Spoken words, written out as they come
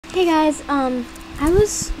Hey guys, I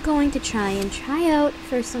was going to try out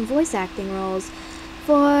for some voice acting roles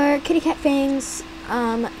for KittyKatFangs'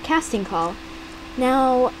 casting call.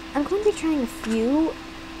 Now, I'm going to be trying a few.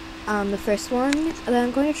 The first one that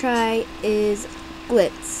I'm going to try is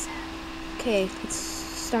Blitz. Okay, let's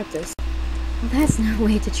start this. Well, that's no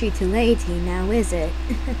way to treat a lady, now is it?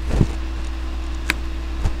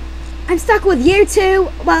 I'm stuck with you two?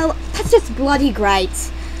 Well, that's just bloody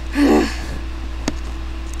great.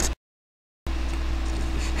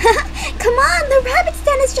 Come on, the rabbit's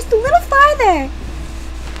den is just a little farther.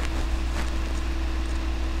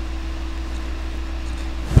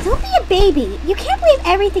 Don't be a baby. You can't believe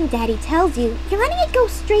everything Daddy tells you. You're letting it go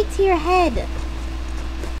straight to your head.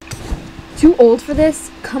 Too old for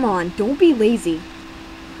this? Come on, don't be lazy.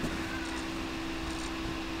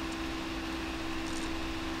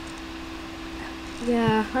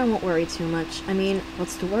 Yeah, I won't worry too much. I mean,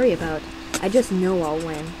 what's to worry about? I just know I'll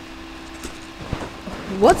win.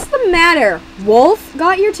 What's the matter? Wolf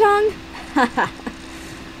got your tongue?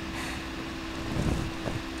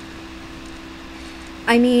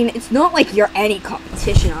 I mean, it's not like you're any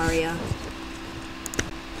competition, Arya.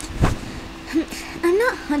 I'm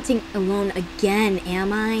not hunting alone again,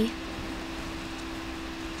 am I?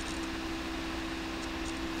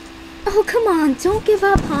 Oh, come on, don't give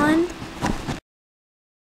up, hon.